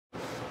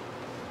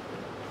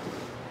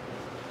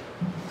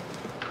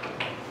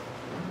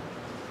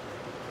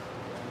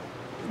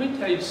me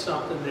tell you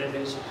something that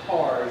is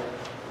hard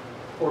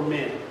for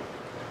men,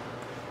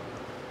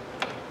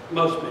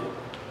 most men,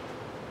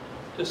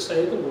 to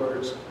say the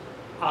words,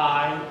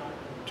 I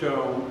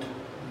don't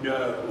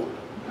know.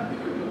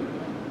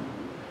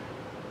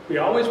 We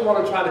always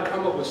want to try to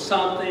come up with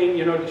something,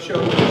 you know, to show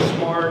we're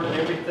smart and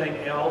everything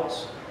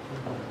else.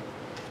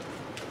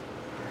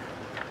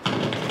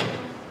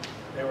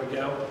 There we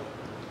go.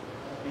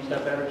 Is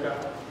that better, John?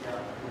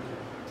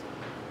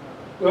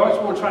 We always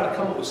want to try to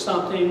come up with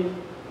something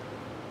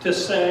to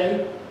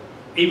say,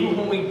 even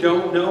when we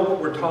don't know what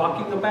we're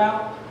talking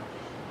about.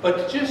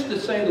 But just to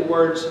say the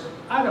words,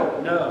 I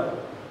don't know,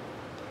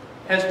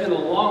 has been a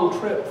long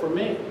trip for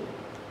me.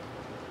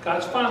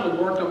 God's finally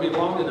worked on me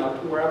long enough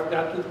to where I've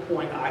got to the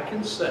point I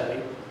can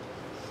say,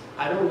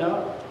 I don't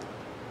know.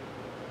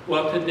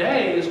 Well,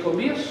 today is going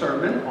to be a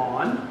sermon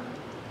on,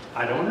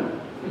 I don't know.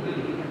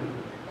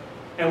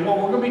 And what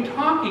we're going to be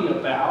talking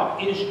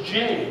about is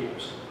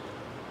James.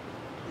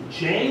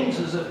 James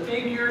is a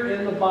figure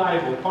in the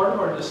Bible, part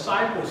of our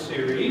disciple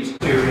series,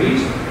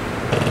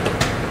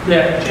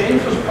 that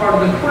James was part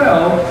of the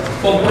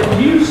 12, but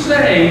when you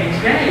say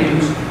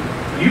James,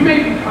 you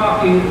may be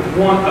talking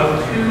one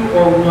of two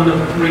or one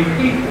of three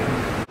people.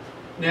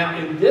 Now,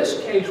 in this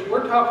case,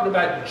 we're talking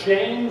about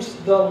James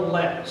the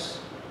Less.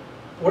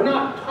 We're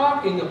not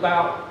talking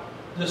about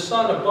the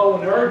son of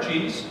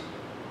Boanerges.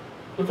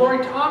 We've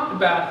already talked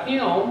about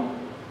him,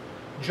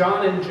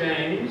 John and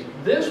James.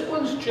 This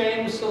one's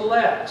James the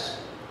Less.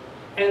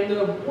 And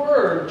the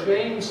word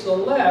James the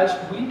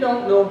Less, we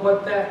don't know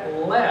what that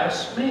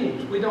less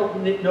means. We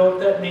don't know if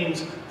that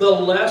means the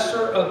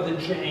lesser of the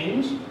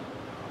James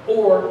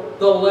or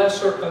the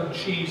lesser of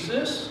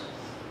Jesus.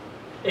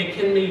 It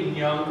can mean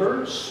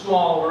younger,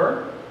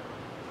 smaller.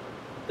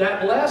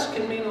 That less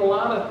can mean a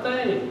lot of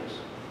things.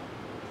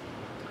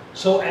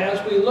 So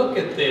as we look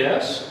at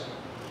this,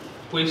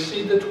 we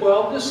see the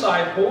 12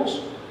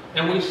 disciples,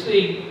 and we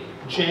see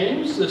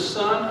James, the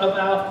son of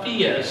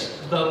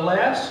Alphaeus, the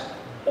less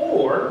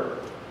or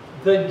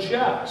the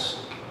just.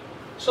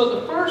 So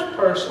the first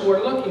person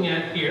we're looking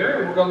at here,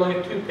 and we're going to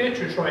look at two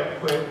pictures right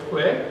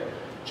quick.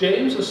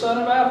 James, the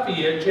son of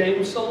Alphaeus,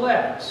 James the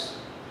less.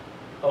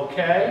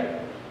 Okay?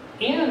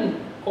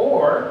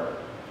 Or,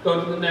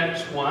 go to the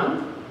next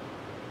one,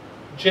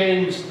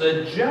 James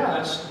the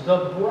just,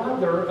 the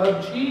brother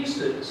of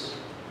Jesus.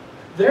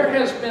 There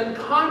has been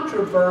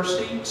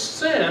controversy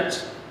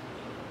since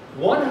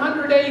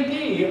 100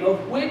 AD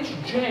of which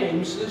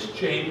James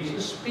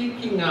is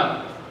speaking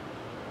of.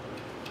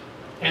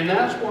 And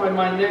that's why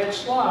my next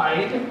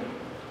slide,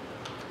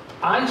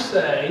 I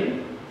say,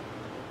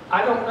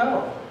 I don't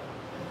know.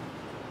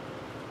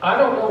 I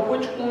don't know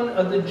which one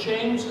of the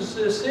Jameses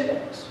this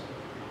is.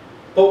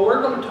 But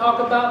we're going to talk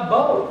about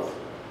both.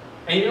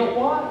 And you know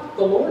what?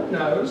 The Lord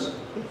knows.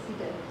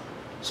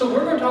 So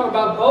we're going to talk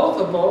about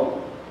both of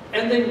them.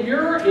 And then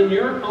you're, in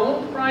your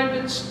own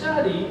private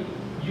study,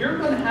 you're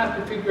going to have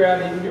to figure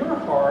out in your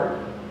heart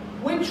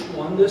which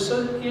one this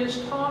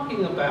is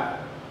talking about.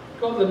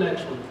 Go to the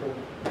next one for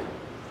me.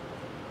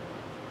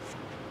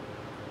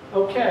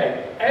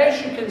 Okay,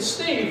 as you can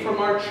see from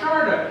our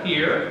chart up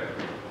here,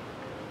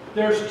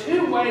 there's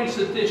two ways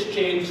that this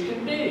James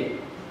can be.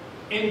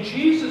 In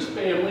Jesus'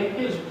 family,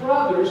 his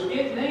brothers,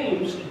 it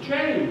names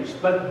James,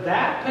 but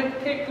that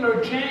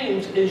particular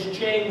James is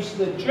James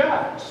the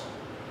Just.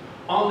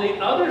 On the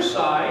other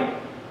side,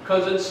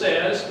 because it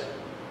says,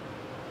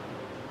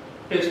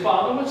 his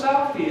father was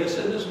Alphaeus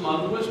and his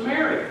mother was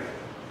Mary.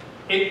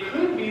 It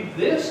could be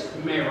this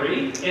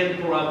Mary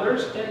and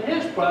brothers, and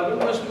his brother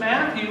was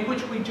Matthew,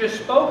 which we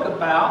just spoke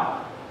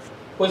about.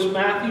 Was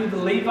Matthew the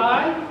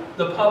Levi,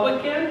 the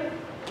publican?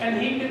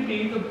 And he could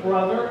be the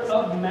brother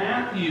of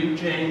Matthew,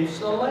 James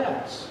the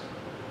Less.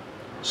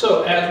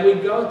 So as we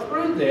go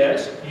through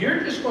this, you're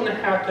just going to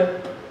have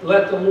to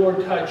let the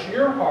Lord touch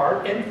your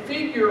heart and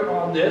figure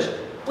on this,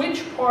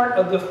 which part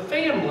of the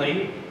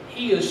family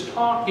he is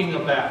talking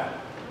about.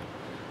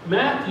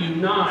 Matthew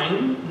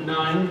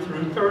 9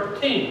 through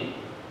 13.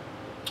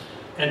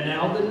 And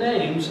now the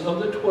names of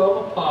the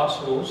 12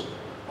 apostles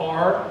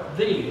are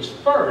these.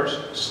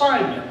 First,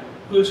 Simon,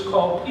 who is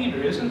called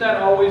Peter. Isn't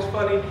that always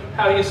funny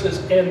how he says,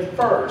 and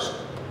first?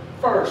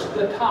 First,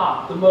 the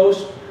top, the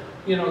most,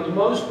 the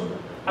most,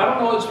 I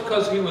don't know if it's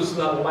because he was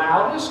the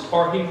loudest,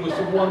 or he was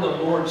the one the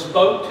Lord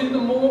spoke to the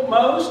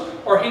most,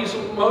 or he's the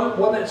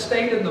one that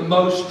stayed in the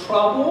most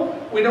trouble.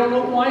 We don't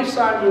know why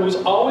Simon was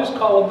always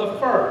called the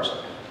first.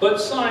 But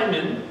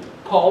Simon,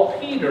 called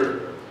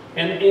Peter,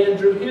 and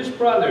Andrew his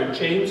brother,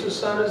 James the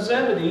son of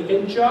Zebedee,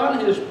 and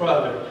John his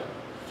brother,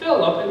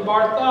 Philip and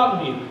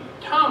Bartholomew,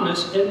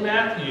 Thomas and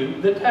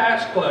Matthew, the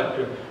tax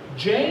collector,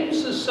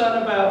 James the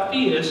son of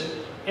Alphaeus,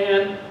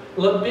 and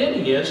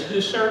Lebedius,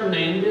 whose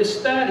surname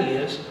is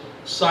Thaddeus,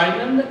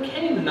 Simon the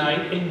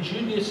Canaanite, and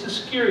Judas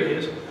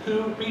Iscariot,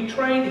 who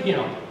betrayed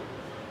him.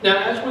 Now,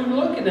 as we're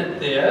looking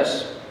at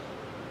this,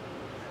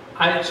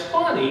 it's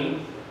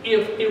funny,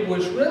 if it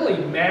was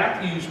really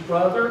Matthew's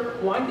brother,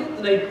 why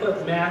didn't they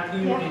put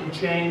Matthew and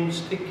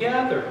James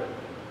together?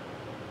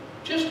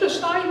 Just a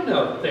side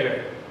note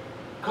there.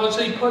 because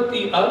he put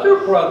the other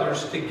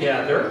brothers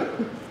together.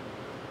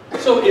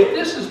 So if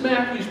this is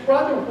Matthew's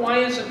brother, why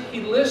isn't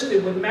he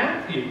listed with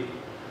Matthew?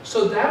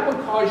 So that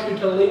would cause you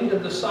to lean to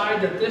the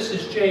side that this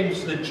is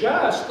James the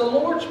Just, the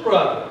Lord's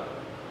brother.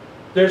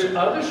 There's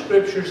other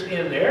scriptures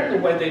in there, and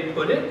the way they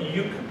put it,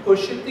 you can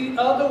push it the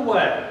other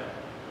way.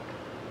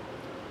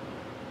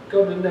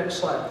 Go to the next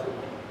slide for me.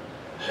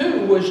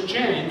 Who was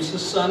James, the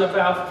son of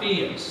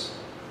Alphaeus?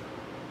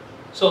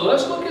 So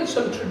let's look at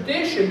some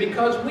tradition,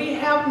 because we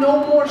have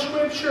no more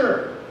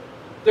scripture.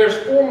 There's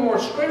 4 more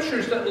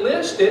scriptures that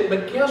list it,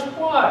 but guess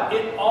what?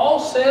 It all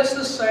says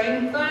the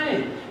same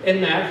thing. In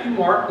Matthew,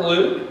 Mark,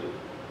 Luke,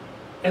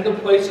 and the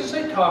places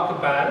they talk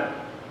about it,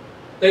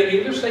 they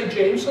either say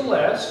James the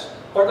Less,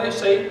 or they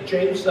say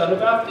James, son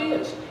of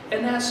Alphaeus.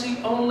 And that's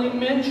the only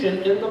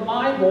mention in the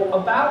Bible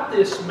about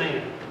this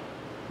man.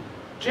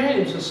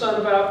 James, the son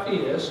of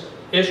Alphaeus,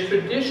 is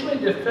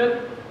traditionally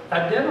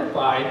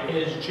identified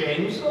as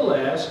James the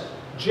Less,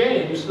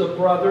 James, the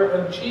brother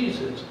of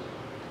Jesus.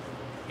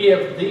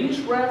 If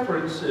these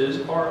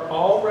references are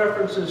all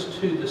references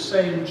to the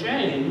same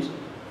James,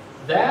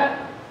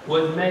 that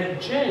would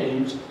make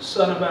James,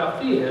 son of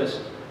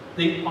Alphaeus,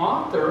 the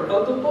author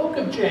of the book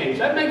of James.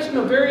 That makes him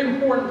a very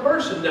important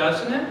person,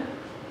 doesn't it?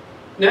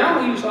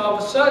 Now he's all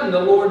of a sudden the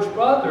Lord's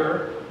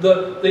brother,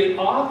 the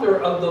author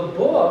of the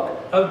book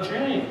of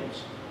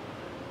James.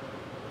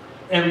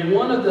 And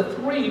one of the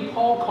 3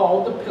 Paul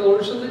called the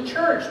pillars of the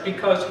church,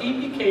 because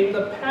he became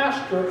the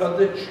pastor of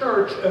the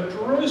church of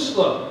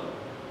Jerusalem.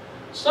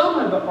 Some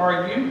have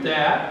argued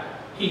that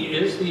he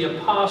is the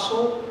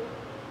apostle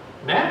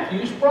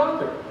Matthew's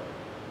brother.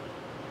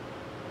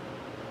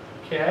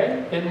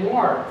 Okay? In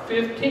Mark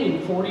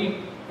 15, 40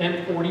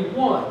 and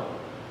 41.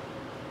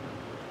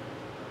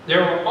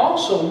 There were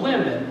also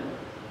women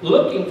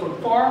looking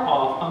from far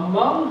off,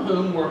 among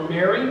whom were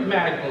Mary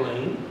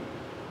Magdalene,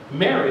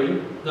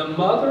 Mary, the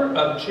mother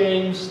of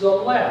James the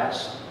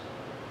Less,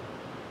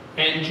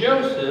 and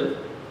Joseph,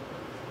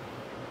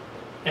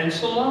 and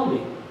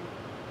Salome,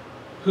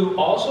 who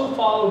also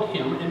followed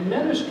him and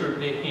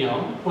ministered to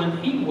him when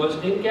he was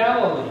in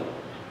Galilee,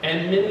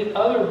 and many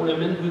other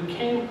women who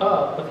came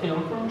up with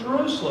him from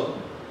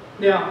Jerusalem.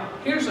 Now,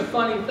 here's a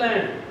funny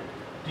thing.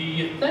 Do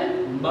you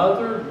think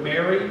Mother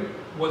Mary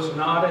was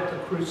not at the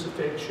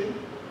crucifixion?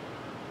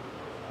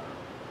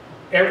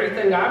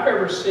 Everything I've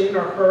ever seen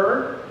or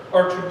heard,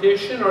 or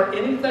tradition, or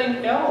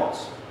anything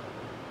else,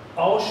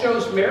 all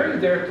shows Mary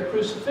there at the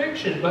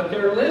crucifixion. But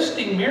they're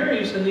listing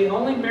Marys, and the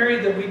only Mary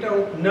that we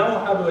don't know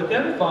how to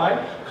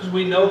identify, because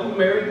we know who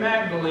Mary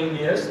Magdalene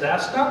is,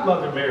 that's not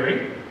Mother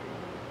Mary.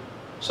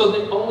 So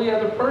the only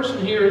other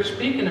person here it's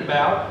speaking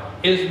about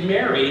is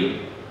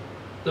Mary,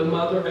 the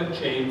mother of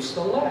James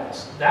the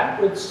Less.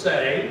 That would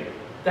say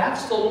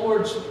that's the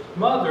Lord's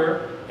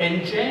mother,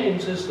 and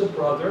James is the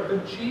brother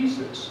of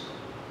Jesus.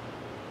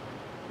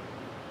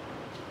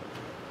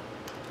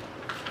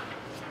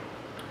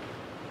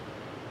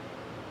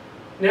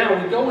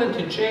 Now we go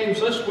into James.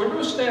 We're going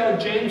to stay on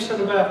James,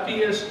 son of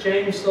Alphaeus,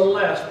 James the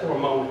Less for a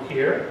moment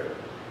here.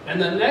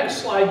 And the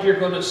next slide you're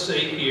going to see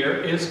here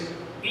is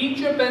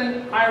Egypt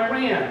and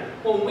Iran.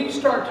 When we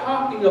start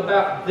talking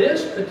about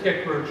this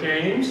particular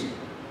James,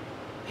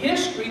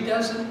 history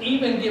doesn't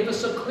even give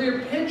us a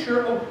clear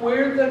picture of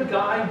where the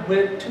guy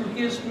went to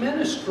his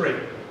ministry.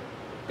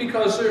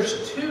 Because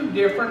there's 2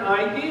 different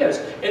ideas.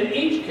 And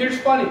here's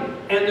funny,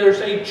 and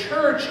there's a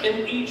church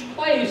in each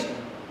place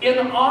in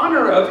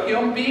honor of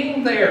him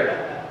being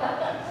there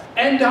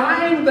and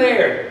dying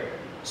there.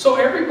 So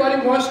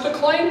everybody wants to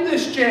claim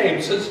this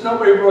James. Since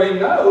nobody really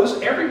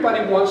knows,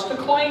 everybody wants to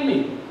claim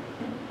him.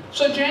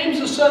 So James,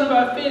 the son of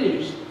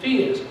Alphaeus,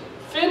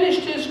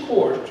 finished his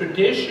course.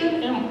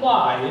 Tradition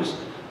implies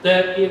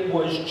that it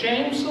was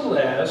James the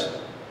Less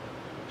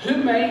who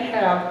may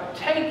have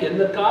taken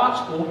the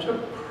gospel to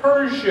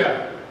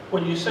Persia.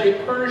 When you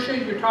say Persia,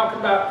 you're talking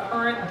about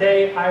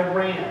current-day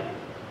Iran.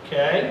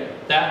 Okay?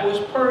 That was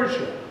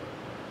Persia.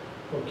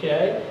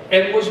 Okay?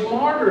 And was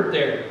martyred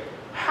there.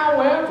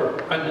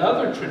 However,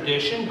 another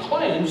tradition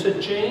claims that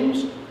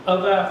James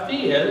of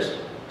Alphaeus,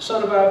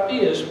 son of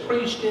Alphaeus,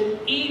 preached in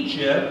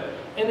Egypt,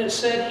 and it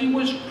said he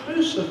was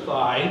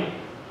crucified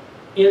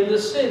in the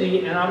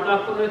city, and I'm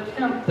not going to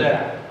attempt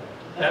that.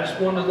 That's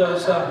one of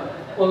those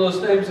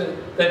things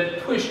that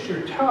twist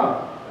your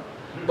tongue.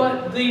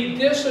 But the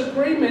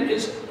disagreement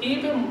is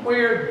even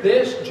where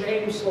this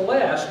James the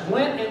Less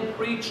went and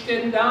preached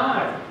and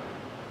died.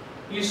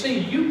 You see,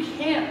 you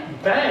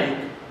can't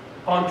bank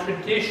on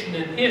tradition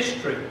and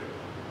history.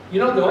 You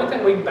know the only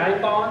thing we can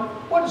bank on?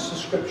 What does the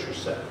Scripture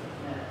say?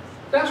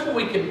 That's what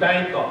we can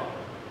bank on.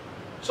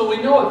 So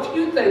we know a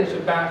few things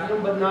about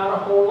him, but not a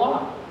whole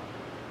lot.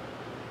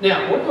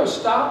 Now, we're going to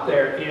stop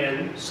there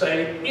and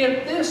say,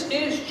 if this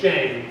is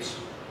James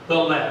the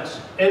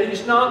Less, and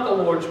he's not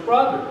the Lord's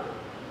brother,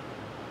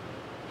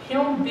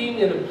 him being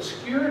in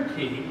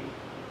obscurity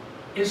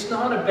is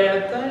not a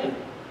bad thing.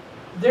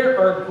 There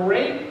are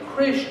great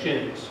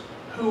Christians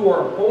who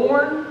are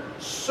born,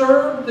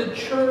 serve the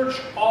church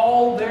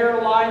all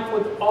their life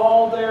with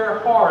all their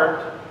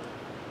heart,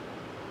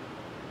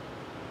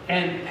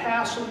 and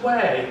pass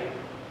away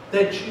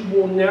that you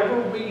will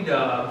never read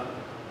of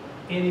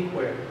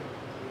anywhere.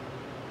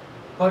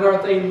 But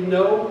are they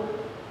no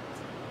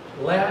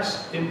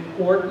less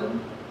important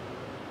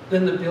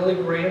than the Billy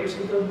Grahams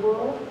of the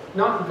world?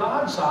 Not in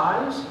God's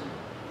eyes.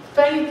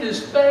 Faith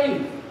is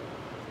faith.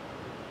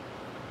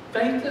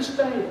 Faith is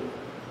faith.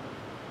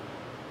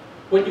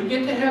 When you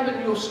get to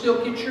heaven, you'll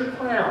still get your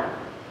crown.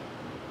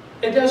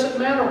 It doesn't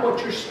matter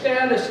what your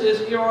status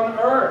is here on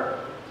earth.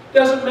 It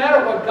doesn't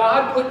matter what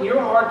God put in your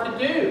heart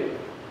to do.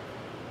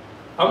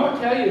 I'm going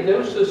to tell you, there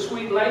was a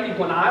sweet lady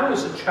when I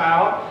was a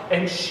child,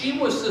 and she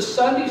was the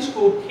Sunday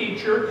school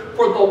teacher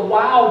for the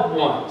wild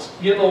ones.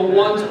 You know, the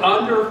ones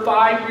under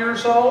 5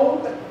 years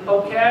old,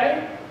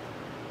 okay?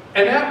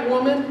 And that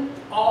woman,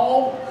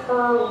 all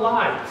her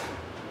life,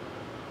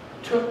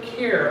 took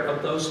care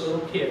of those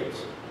little kids.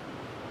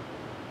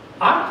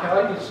 I'm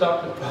telling you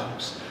something,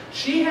 folks.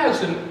 She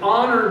has an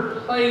honored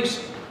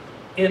place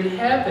in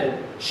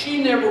heaven.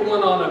 She never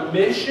went on a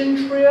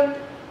mission trip.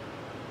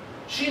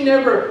 She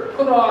never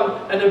put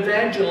on an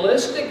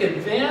evangelistic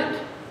event.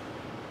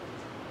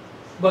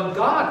 But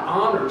God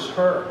honors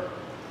her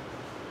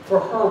for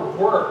her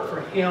work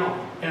for Him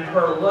and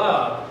her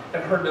love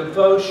and her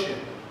devotion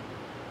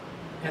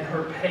and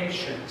her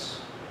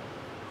patience.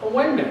 Oh,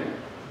 wait a minute.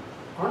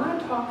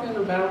 Aren't I talking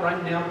about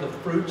right now the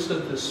fruits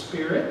of the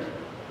Spirit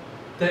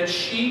that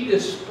she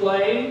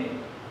displayed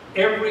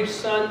every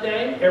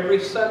Sunday, every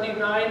Sunday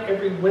night,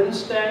 every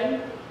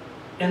Wednesday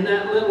in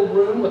that little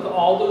room with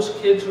all those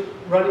kids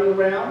running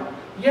around?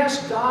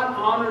 Yes, God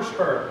honors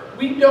her.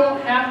 We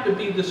don't have to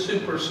be the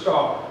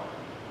superstar.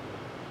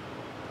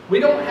 We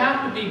don't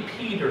have to be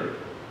Peter.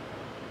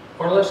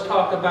 Or let's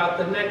talk about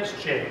the next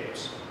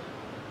James.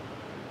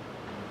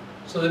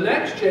 So the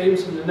next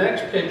James in the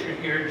next picture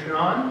here,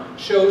 John,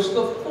 shows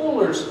the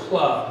Fuller's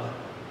Club.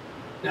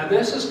 Now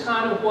this is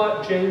kind of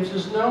what James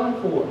is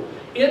known for.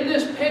 In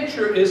this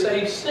picture is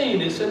a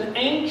scene. It's an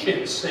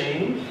ancient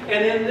scene.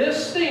 And in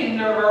this scene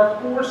there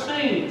are 4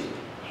 scenes.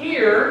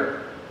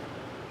 Here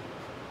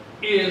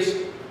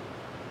is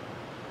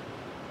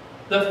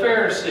the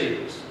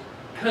Pharisees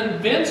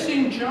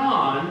convincing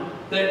John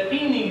that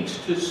he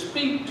needs to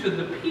speak to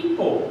the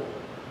people.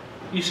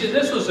 You see,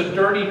 this was a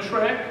dirty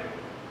trick.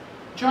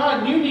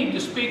 John, you need to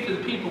speak to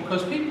the people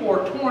because people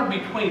are torn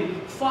between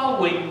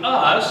following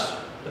us,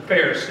 the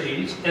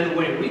Pharisees, and the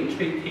way we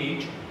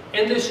teach,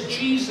 and this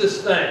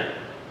Jesus thing.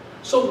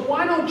 So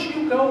why don't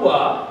you go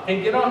up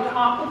and get on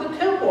top of the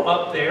temple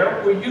up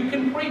there where you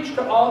can preach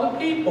to all the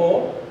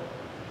people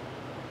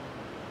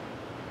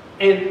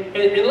and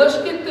let's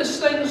get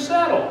this thing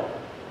settled.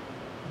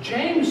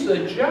 James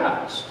the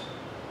Just,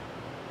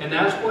 and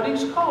that's what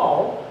he's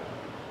called,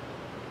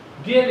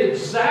 did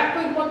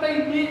exactly what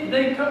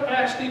they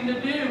asked him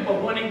to do,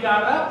 but when he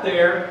got up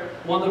there,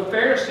 one of the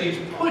Pharisees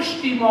pushed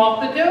him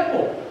off the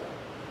temple.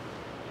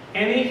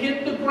 And he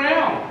hit the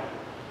ground.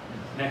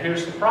 Now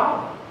here's the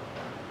problem.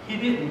 He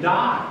didn't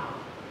die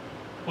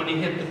when he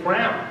hit the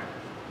ground.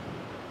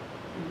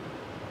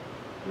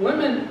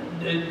 Women,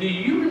 do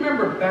you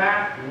remember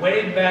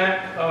way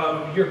back,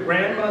 your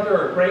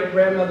grandmother or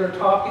great-grandmother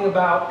talking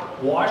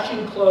about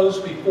washing clothes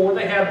before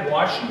they had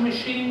washing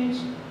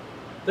machines?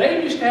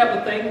 They used to have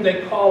a thing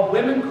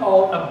women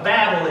called a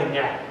battling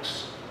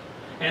axe.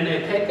 And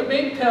they'd take a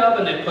big tub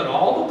and they'd put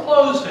all the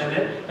clothes in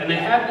it, and they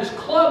had this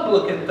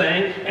club-looking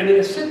thing, and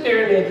they'd sit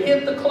there and they'd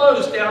hit the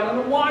clothes down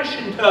in the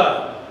washing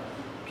tub.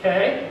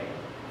 Okay?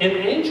 In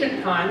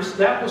ancient times,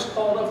 that was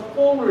called a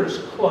fuller's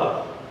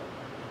club.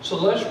 So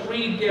let's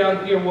read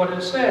down here what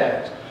it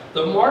says.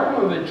 The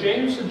martyrdom of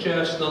James the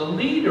Just, the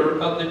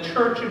leader of the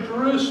church of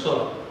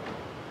Jerusalem,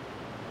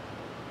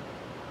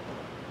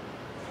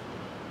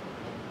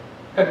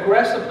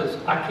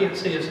 Agrippus, I can't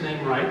say his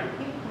name right,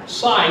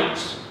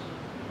 cites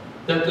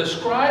that the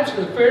scribes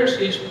and the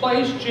Pharisees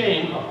placed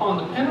James upon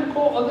the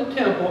pinnacle of the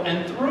temple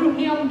and threw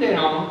down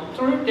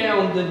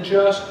the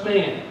just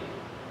man.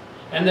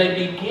 And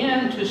they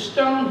began to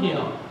stone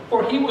him,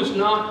 for he was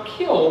not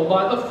killed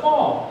by the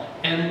fall.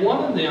 And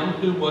one of them,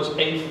 who was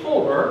a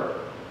fuller,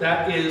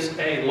 that is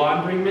a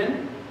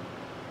laundryman,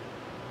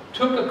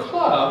 took a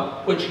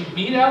club, which he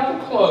beat out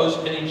the clothes,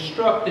 and he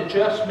struck the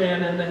just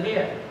man in the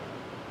head.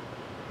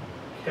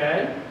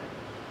 Okay?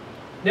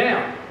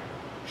 Now,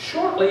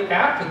 shortly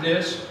after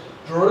this,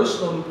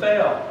 Jerusalem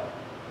fell.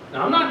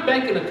 Now, I'm not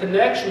making a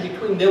connection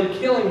between them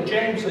killing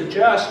James the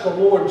Just, the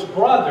Lord's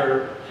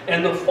brother,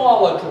 and the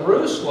fall of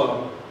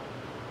Jerusalem.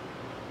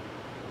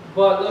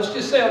 But let's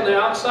just say on the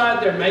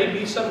outside there may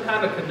be some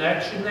kind of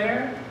connection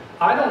there.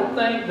 I don't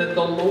think that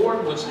the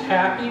Lord was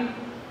happy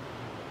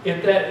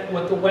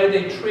with the way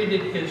they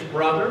treated his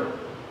brother.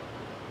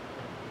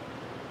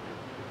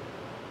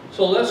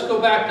 So let's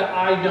go back to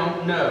I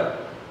don't know.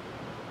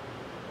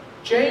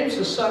 James,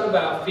 the son of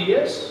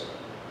Alphaeus,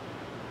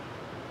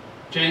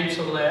 James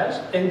the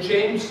Less, and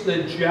James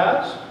the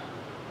Just,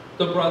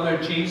 the brother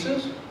of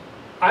Jesus.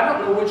 I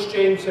don't know which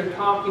James they're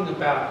talking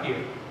about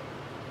here.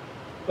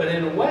 But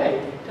in a way,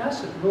 it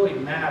doesn't really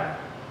matter.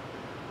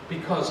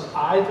 Because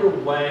either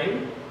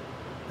way,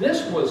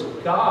 this was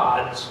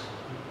God's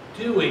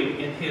doing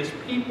in his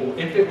people.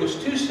 If it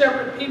was two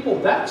separate people,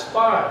 that's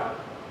fine.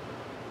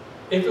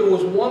 If it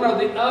was one or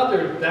the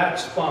other,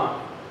 that's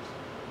fine.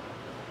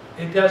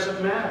 It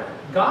doesn't matter.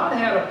 God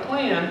had a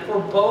plan for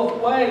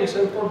both ways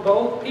and for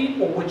both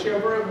people,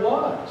 whichever it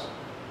was.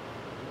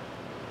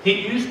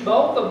 He used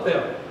both of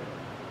them.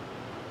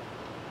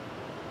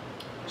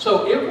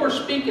 So if we're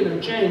speaking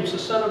of James, the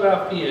son of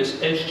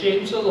Alphaeus, as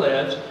James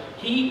alleged,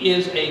 he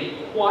is a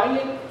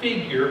quiet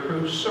figure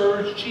who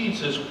serves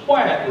Jesus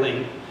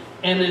quietly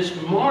and is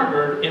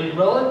martyred in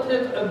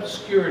relative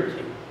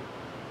obscurity.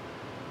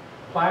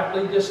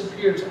 Quietly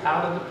disappears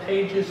out of the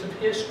pages of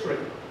history.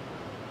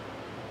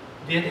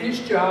 Did his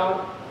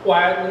job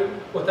quietly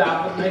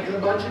without making a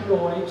bunch of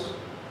noise,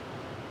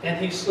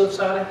 and he slips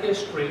out of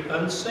history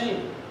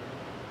unseen.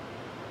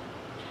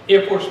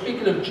 If we're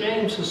speaking of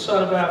James, the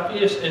son of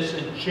Alphaeus, as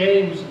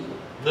James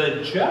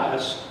the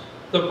just,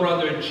 the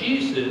brother of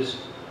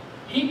Jesus,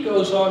 he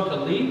goes on to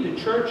lead the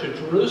church of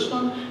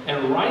Jerusalem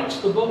and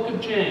writes the book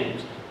of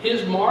James.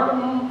 His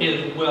martyrdom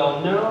is well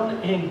known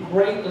and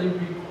greatly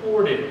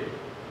recorded.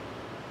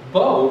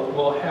 Both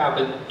will have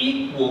an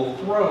equal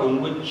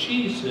throne with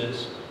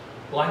Jesus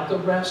like the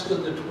rest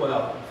of the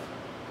 12.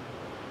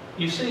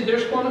 You see,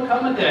 there's going to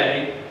come a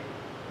day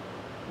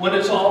when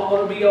it's all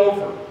going to be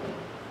over.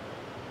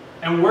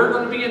 And we're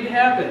going to be in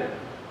heaven.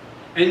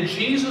 And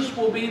Jesus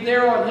will be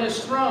there on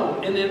his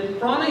throne. And in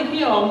front of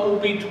him will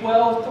be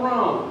 12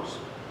 thrones,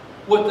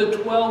 with the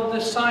 12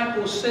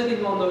 disciples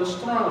sitting on those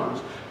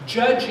thrones,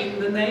 judging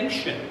the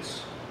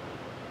nations.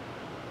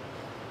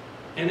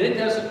 And it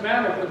doesn't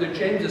matter whether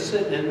James is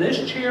sitting in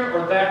this chair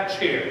or that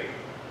chair.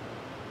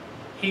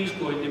 He's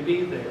going to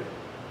be there.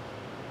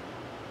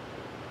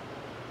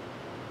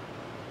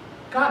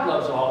 God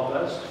loves all of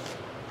us.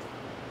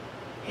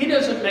 He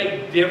doesn't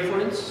make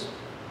difference.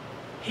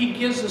 He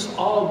gives us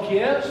all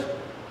gifts.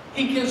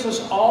 He gives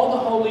us all the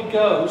Holy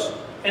Ghost.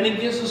 And He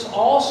gives us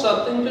all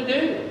something to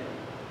do.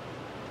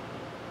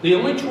 The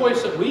only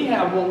choice that we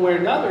have one way or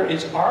another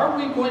is, are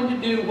we going to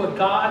do what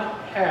God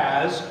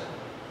has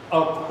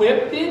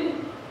equipped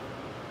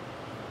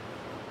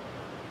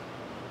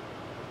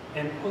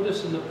and put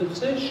us in the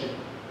position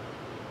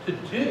to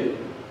do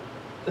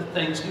the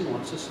things He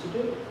wants us to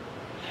do?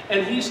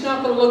 And He's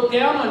not going to look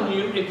down on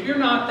you if you're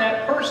not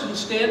that person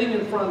standing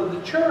in front of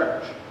the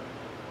church.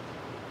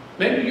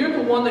 Maybe you're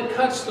the one that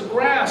cuts the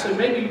grass, and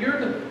maybe you're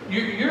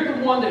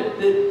the one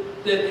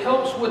that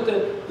helps with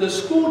the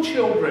school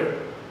children.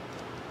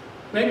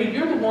 Maybe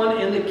you're the one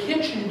in the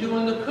kitchen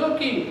doing the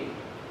cooking.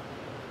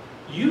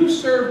 You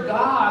serve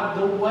God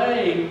the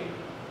way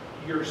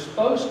you're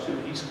supposed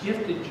to. He's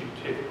gifted you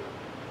to.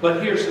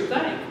 But here's the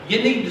thing.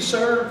 You need to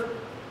serve.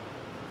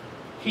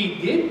 He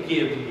did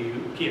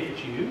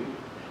gift you.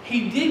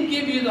 He did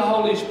give you the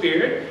Holy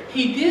Spirit.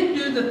 He did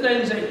do the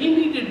things that He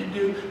needed to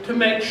do to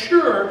make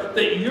sure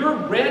that you're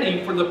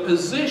ready for the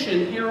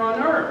position here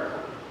on earth.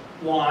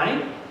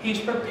 Why? He's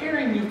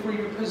preparing you for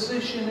your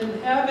position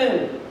in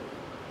heaven.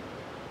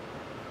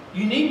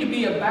 You need to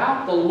be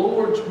about the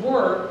Lord's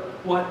work,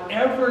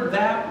 whatever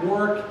that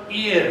work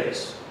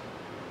is,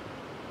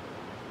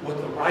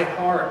 with the right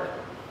heart.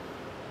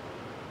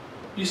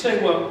 You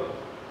say, well,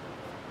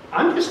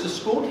 I'm just a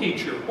school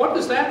teacher. What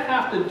does that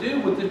have to do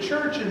with the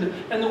church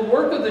and the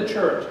work of the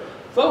church?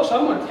 Folks,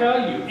 I'm going to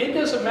tell you, it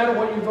doesn't matter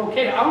what your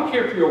vocation. I don't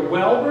care if you're a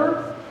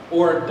welder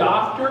or a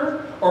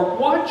doctor or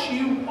what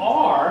you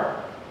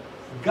are.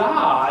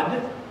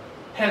 God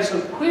has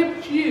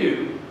equipped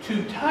you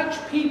to touch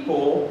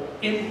people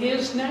in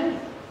His name.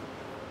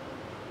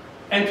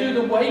 And through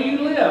the way you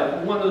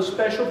live, one of the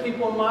special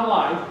people in my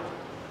life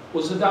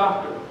was a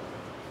doctor.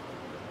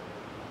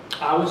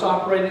 I was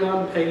operating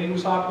on, Peggy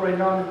was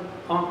operating on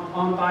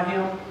by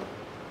him.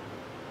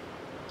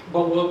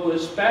 But what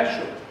was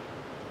special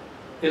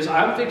is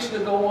I'm fixing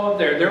to go up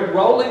there. They're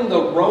rolling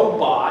the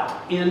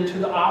robot into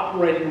the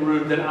operating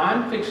room that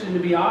I'm fixing to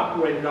be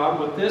operated on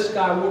with this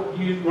guy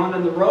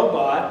running the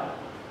robot.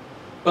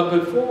 But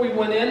before we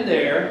went in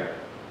there,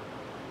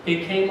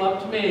 he came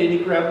up to me and he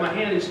grabbed my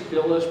hand and he said,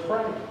 "Bill, let's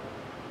pray."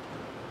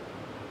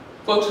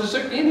 Folks, is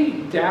there any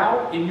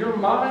doubt in your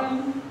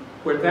mind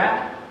where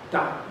that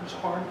doctor's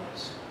heart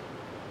is?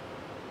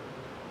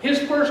 His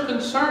first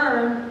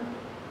concern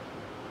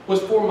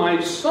was for my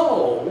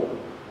soul,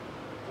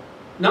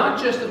 not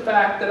just the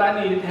fact that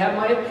I needed to have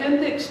my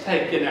appendix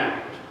taken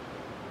out.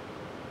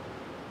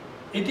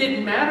 It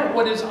didn't matter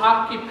what his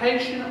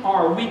occupation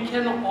are. We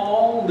can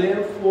all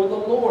live for the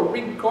Lord,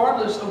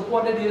 regardless of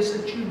what it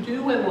is that you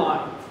do in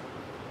life.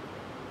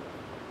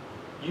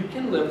 You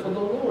can live for the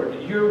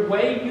Lord. Your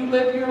way you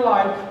live your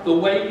life, the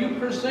way you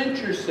present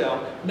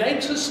yourself,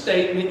 makes a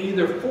statement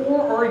either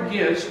for or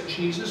against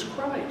Jesus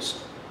Christ.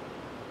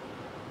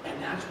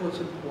 And that's what's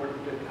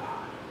important to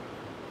God.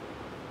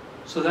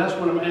 So that's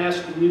what I'm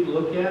asking you to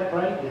look at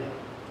right now.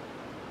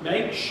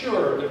 Make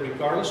sure that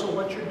regardless of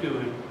what you're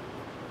doing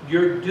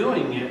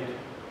it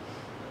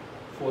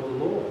for the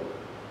Lord.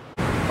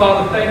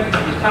 Father, thank you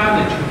for the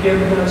time that you've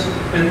given us,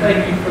 and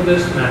thank you for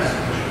this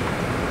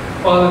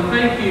message. Father,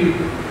 thank you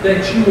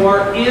that you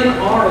are in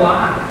our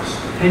lives,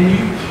 and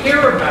you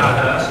care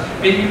about us,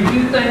 and you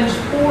do things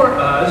for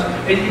us,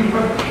 and you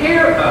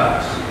prepare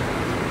us.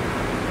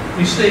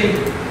 You see,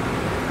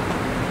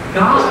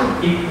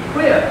 God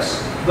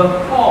equips the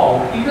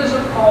called. He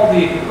doesn't call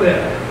the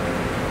equipped.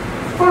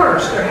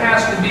 First, there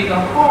has to be the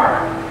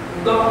heart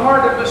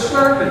of a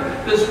servant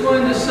that's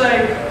willing to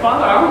say,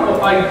 Father, I don't know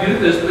if I can do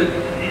this, but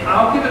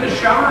I'll give it a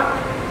shot.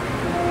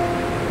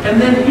 And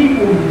then He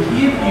will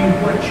give you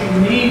what you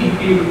need to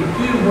be able to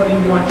do what He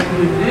wants you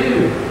to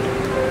do.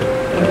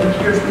 And He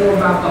cares more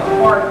about the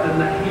heart than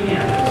the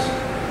hands.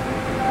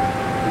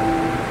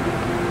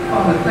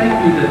 Father, thank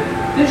you that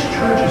this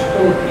church is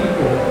full of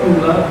people who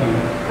love you,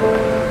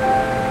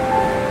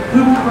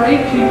 who pray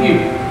to you.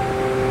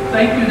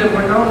 Thank you that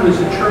we're known as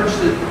a church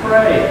that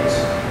prays,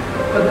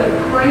 but that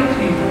pray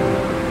to you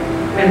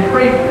and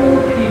pray for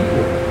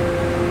people.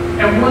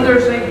 And when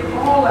there's a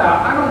call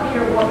out, I don't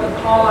care what the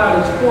call out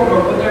is for,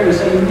 but when there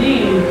is a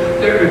need,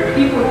 there are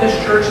people in this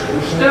church that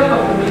will step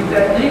up and meet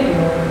that need.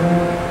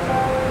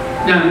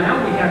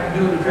 Now we have to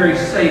do it in a very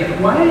safe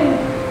way,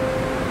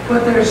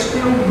 but they're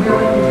still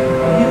willing to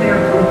be there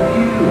for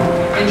you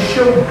and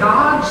show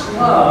God's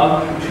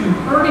love to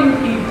hurting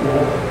people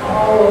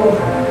all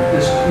over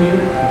this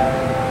community.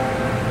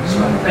 So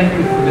I thank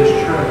you for this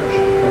church,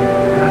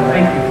 and I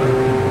thank you for the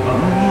people of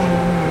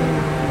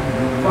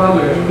it.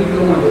 Father, as we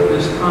go into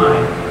this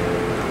time,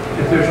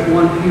 if there's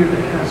one here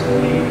that has a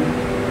need,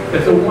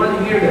 if the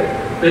one here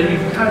that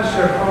you've touched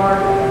their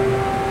heart,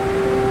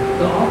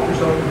 the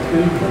altar's open to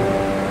you.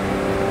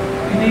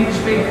 If you need to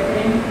speak to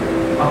me,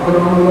 I'll put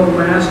on a little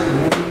mask and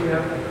we'll be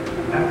here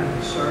after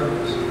the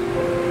service.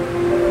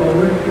 But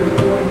we're here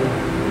for you.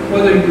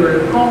 Whether you're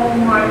at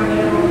home right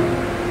now,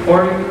 or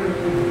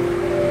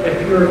if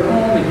you're at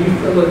home and you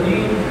feel a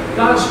need,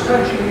 God's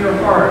touching your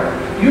heart.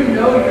 You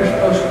know you're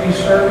supposed to be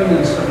serving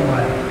in some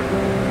way.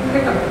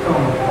 Pick up the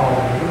phone and call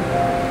me.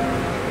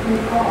 You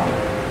call.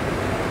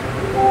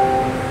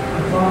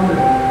 Father,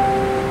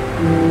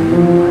 I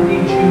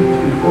need you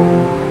to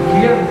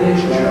give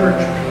this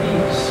church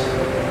peace.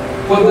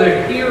 Whether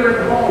they're here at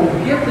home,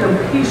 give them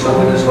peace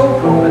over this whole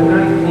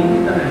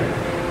COVID-19 thing.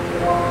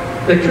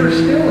 That you're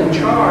still in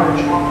charge.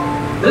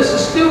 This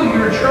is still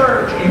your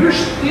church. You're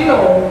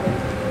still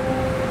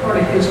part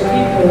of His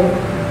people,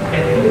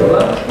 and He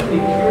loves you, He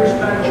cares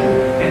about you,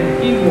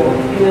 and He will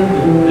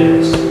handle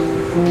this.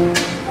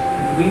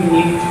 And we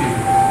need to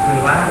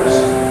relax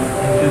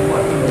and do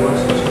what He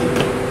wants us to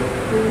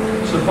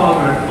do. So,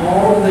 Father, in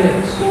all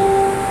this,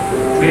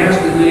 we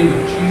ask in the name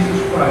of Jesus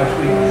Christ,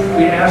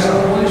 we ask the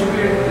Holy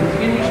Spirit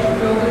continues to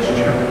fill this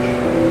church.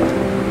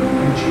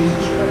 In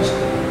Jesus Christ's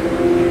name.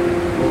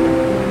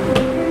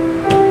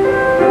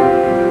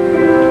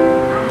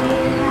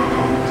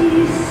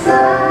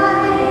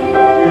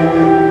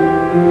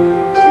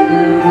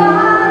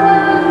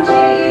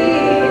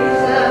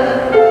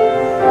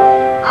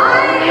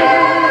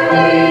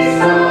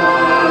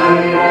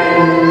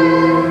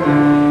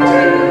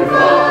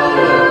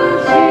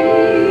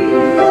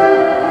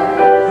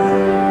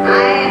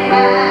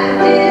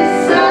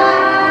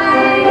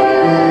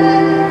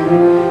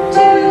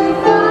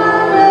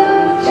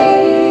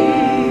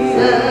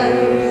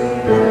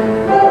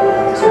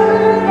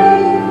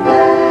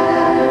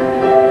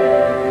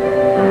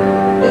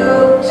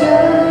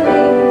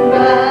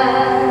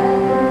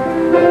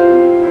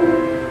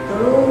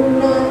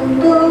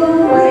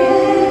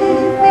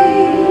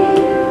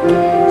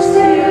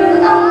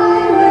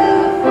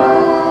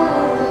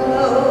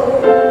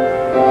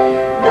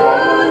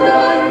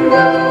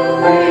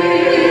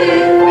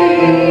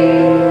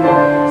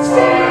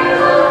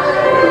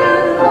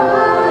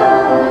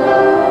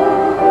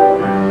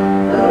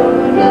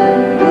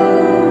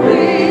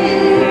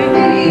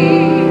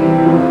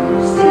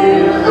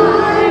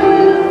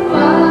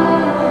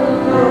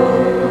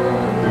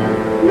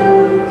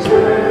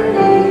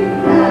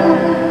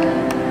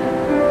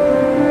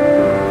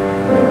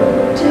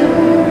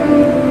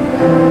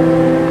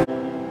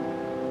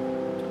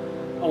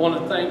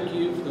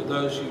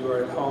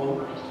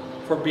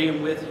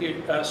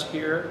 Us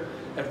here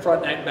at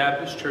Frontenac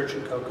Baptist Church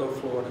in Cocoa,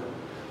 Florida.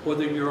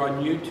 Whether you're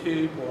on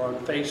YouTube or on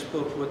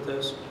Facebook with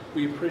us,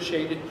 we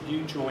appreciate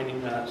you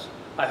joining us.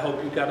 I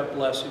hope you got a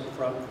blessing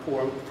from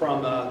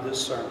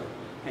this sermon.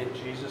 In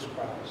Jesus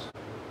Christ.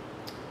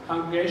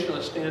 Congregation,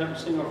 let's stand up and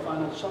sing our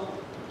final song.